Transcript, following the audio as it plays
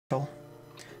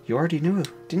You already knew,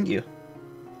 didn't you?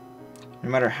 No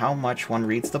matter how much one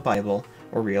reads the Bible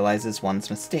or realizes one's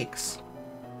mistakes,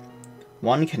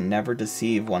 one can never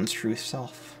deceive one's true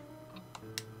self.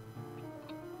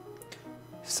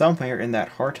 Somewhere in that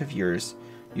heart of yours,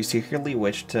 you secretly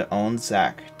wished to own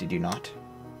Zack, did you not?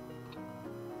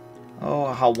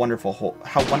 Oh, how wonderful,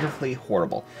 how wonderfully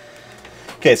horrible.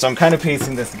 Okay, so I'm kind of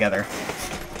piecing this together.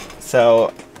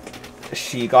 So,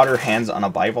 she got her hands on a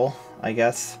Bible, I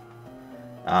guess.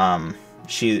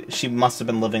 She must have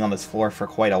been living on this floor for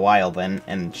quite a while then,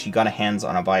 and she got her hands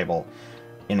on a Bible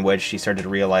in which she started to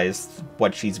realize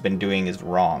what she's been doing is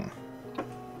wrong.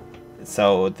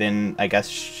 So then, I guess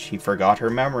she forgot her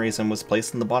memories and was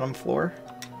placed on the bottom floor?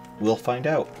 We'll find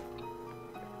out.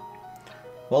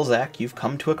 Well, Zack, you've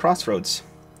come to a crossroads.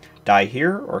 Die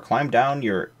here, or climb down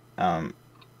your,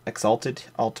 exalted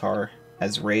altar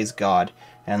as Ray's god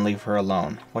and leave her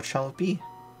alone. What shall it be?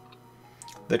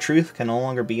 The truth can no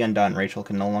longer be undone. Rachel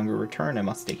can no longer return and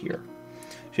must stay here.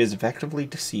 She has effectively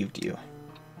deceived you.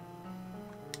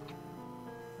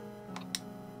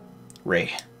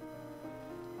 Ray.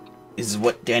 Is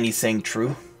what Danny's saying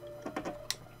true?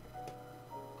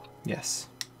 Yes.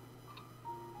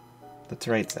 That's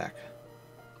right, Zack.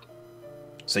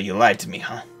 So you lied to me,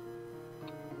 huh?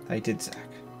 I did, Zack.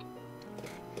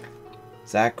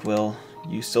 Zack, will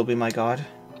you still be my god?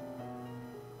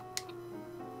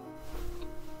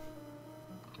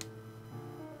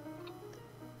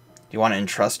 You want to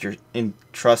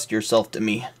entrust yourself to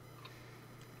me?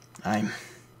 I'm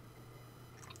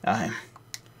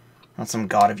not some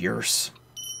god of yours.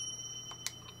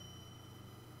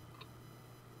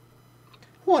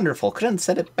 Wonderful. Couldn't have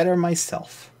said it better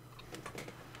myself.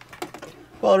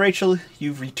 Well, Rachel,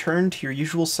 you've returned to your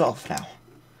usual self now.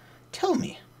 Tell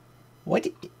me, what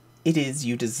it is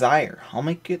you desire. I'll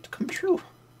make it come true.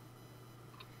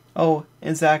 Oh,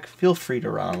 and Zack, feel free to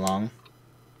run along.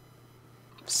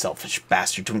 Selfish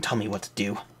bastard, don't tell me what to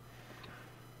do.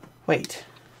 Wait,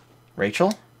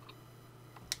 Rachel?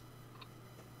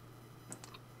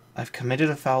 I've committed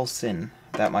a foul sin,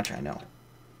 that much I know.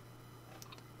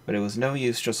 But it was no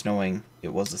use just knowing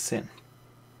it was a sin.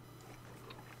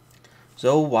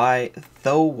 Though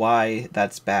why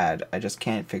that's bad, I just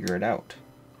can't figure it out.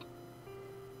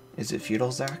 Is it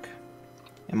futile, Zack?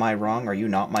 Am I wrong? Are you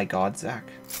not my god,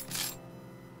 Zack?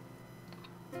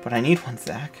 But I need one,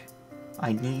 Zack.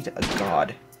 I need a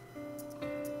god.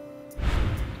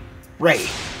 Ray!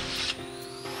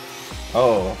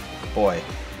 Oh, boy.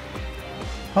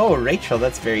 Oh, Rachel,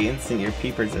 that's very instant. Your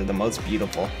peepers are the most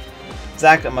beautiful.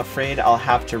 Zack, I'm afraid I'll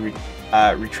have to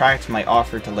retract my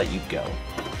offer to let you go.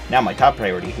 Now my top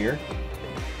priority here,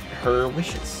 her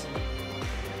wishes.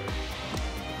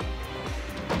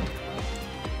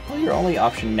 Well, your only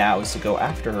option now is to go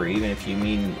after her, even if you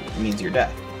means your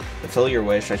death. To fulfill your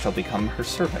wish, I shall become her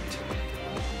servant.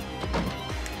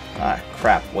 Ah,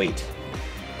 crap, wait.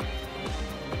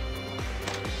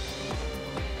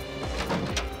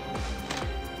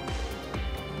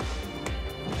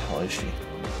 What the hell is she?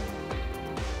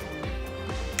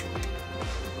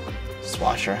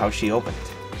 Swash her, how'd she open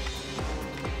it?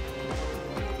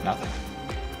 Nothing.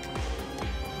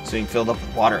 It's being filled up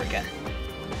with water again.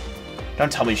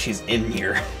 Don't tell me she's in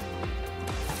here.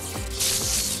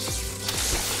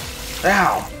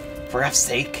 Ow! For F's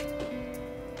sake.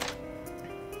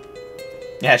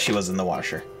 Yeah, she was in the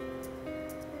washer.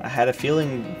 I had a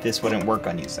feeling this wouldn't work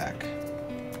on you, Zack.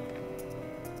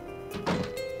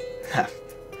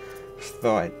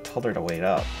 Though I told her to wait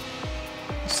up.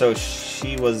 So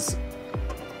she was...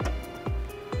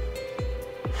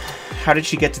 How did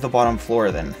she get to the bottom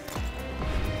floor, then?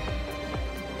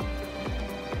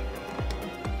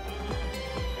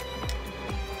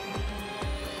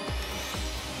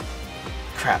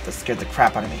 Crap, that scared the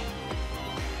crap out of me.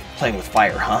 Playing with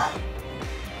fire, huh?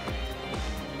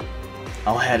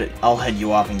 I'll head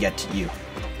you off and get to you.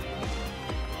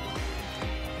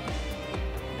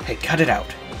 Hey, cut it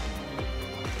out.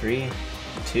 3,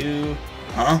 2,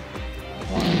 huh?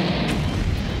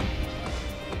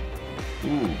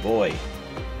 1. Ooh, boy.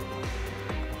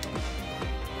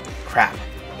 Crap.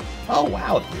 Oh,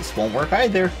 wow, this won't work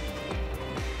either.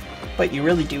 But you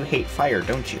really do hate fire,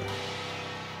 don't you?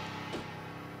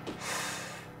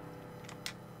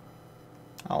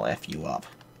 I'll F you up.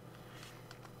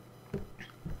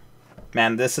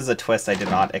 Man, this is a twist I did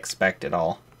not expect at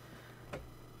all.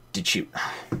 Did she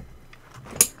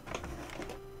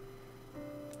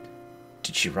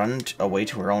run away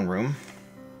to her own room?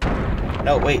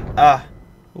 No, wait,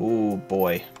 ooh,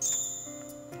 boy.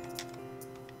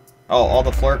 Oh, all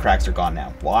the floor cracks are gone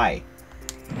now. Why?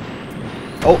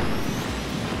 Oh!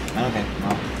 Okay,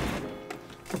 well.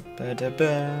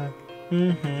 Ba-da-ba.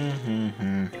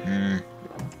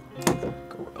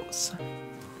 Gross.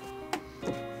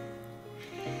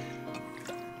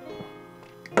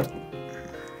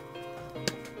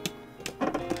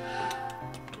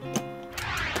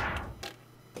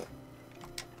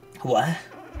 What?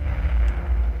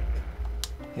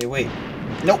 Hey, wait.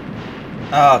 Nope.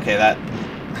 Oh, okay, that...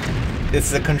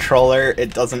 It's the controller.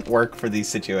 It doesn't work for these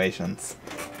situations.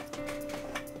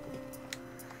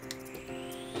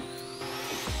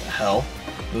 The hell?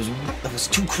 That was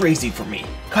too crazy for me.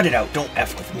 Cut it out. Don't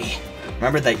F with me.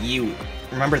 Remember that, you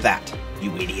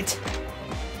idiot.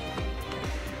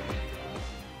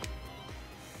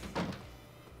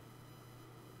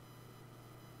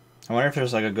 I wonder if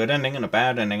there's like a good ending and a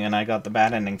bad ending, and I got the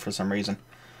bad ending for some reason.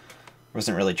 It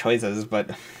wasn't really choices,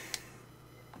 but...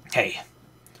 Hey,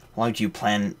 why aren't you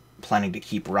planning to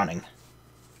keep running?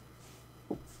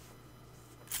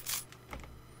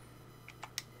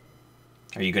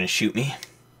 Are you gonna shoot me?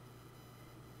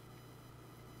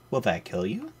 Will that kill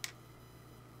you?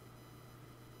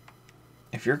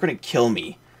 If you're gonna kill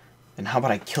me, then how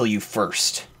about I kill you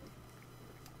first?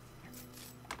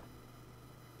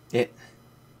 It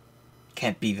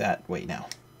can't be that way now.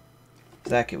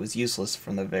 Zack, it was useless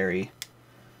from the very...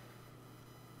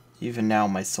 Even now,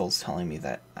 my soul's telling me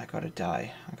that I gotta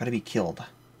die. I gotta be killed.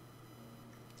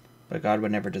 But God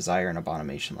would never desire an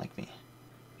abomination like me.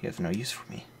 You have no use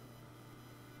for me.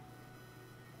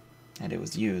 And it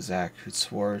was you, Zack, who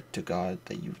swore to God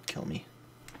that you would kill me.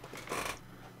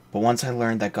 But once I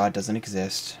learned that God doesn't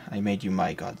exist, I made you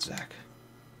my God, Zack.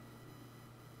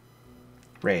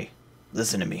 Ray,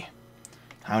 listen to me.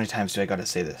 How many times do I gotta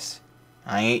say this?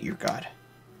 I ain't your God.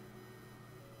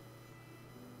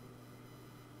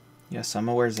 Yes, I'm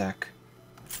aware, Zack.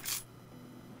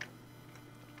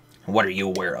 What are you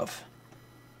aware of?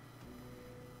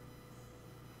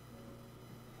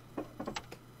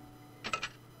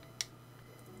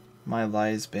 My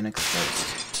lie's been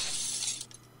exposed.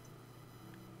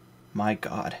 My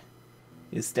God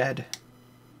is dead.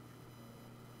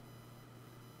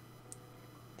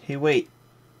 Hey, wait.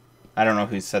 I don't know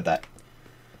who said that.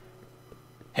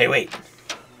 Hey, wait.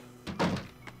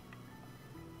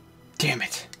 Damn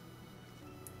it.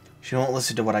 She won't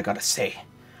listen to what I gotta say.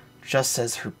 Just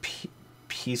says her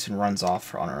piece and runs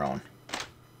off on her own.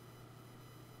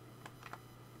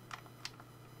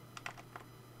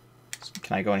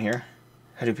 Can I go in here?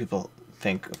 How do people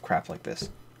think of crap like this?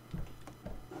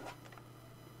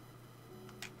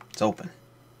 It's open.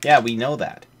 Yeah, we know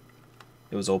that.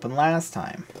 It was open last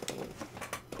time.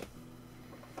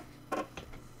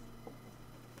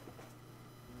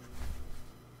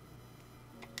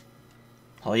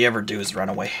 All you ever do is run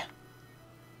away.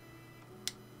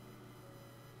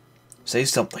 Say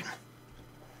something.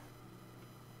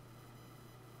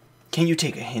 Can you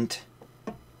take a hint?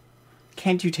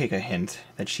 Can't you take a hint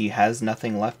that she has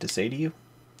nothing left to say to you?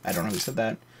 I don't know who said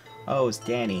that. Oh, it's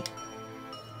Danny.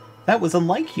 That was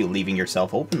unlike you, leaving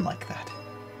yourself open like that.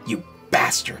 You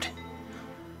bastard!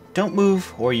 Don't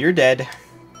move, or you're dead.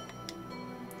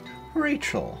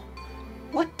 Rachel,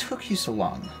 what took you so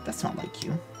long? That's not like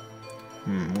you.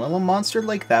 Well, a monster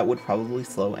like that would probably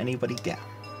slow anybody down.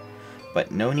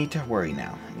 But no need to worry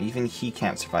now. Even he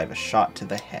can't survive a shot to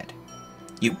the head.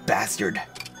 You bastard!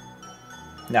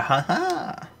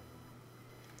 Nahaha!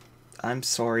 I'm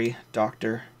sorry,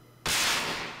 Doctor.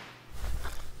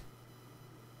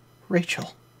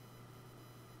 Rachel.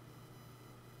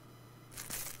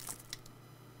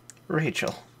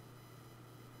 Rachel.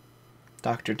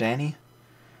 Dr. Danny?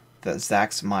 That's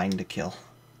Zack's mine to kill.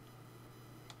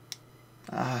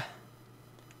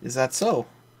 Is that so?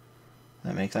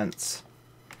 That makes sense.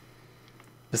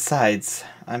 Besides,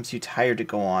 I'm too tired to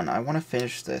go on. I want to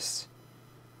finish this.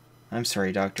 I'm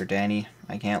sorry, Dr. Danny.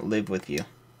 I can't live with you.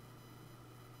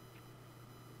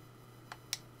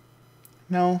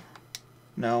 No.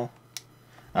 No.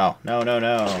 Oh, no, no,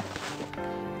 no.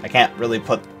 I can't really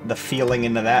put the feeling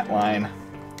into that line.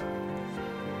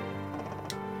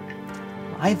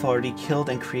 I've already killed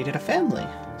and created a family,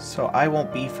 so I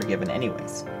won't be forgiven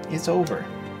anyways. It's over.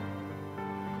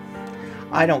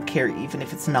 I don't care even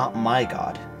if it's not my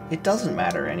God. It doesn't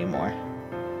matter anymore.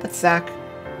 But Zack,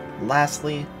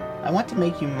 lastly, I want to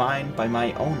make you mine by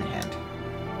my own hand.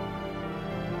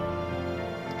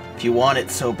 If you want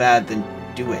it so bad, then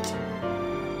do it.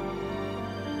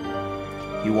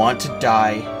 You want to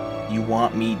die. You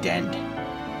want me dead.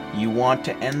 You want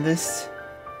to end this?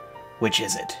 Which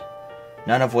is it?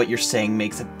 None of what you're saying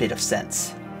makes a bit of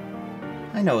sense.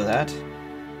 I know that.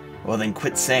 Well then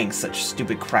quit saying such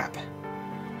stupid crap.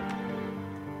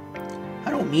 I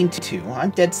don't mean to.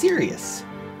 I'm dead serious.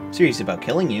 Serious about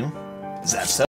killing you. Is that so?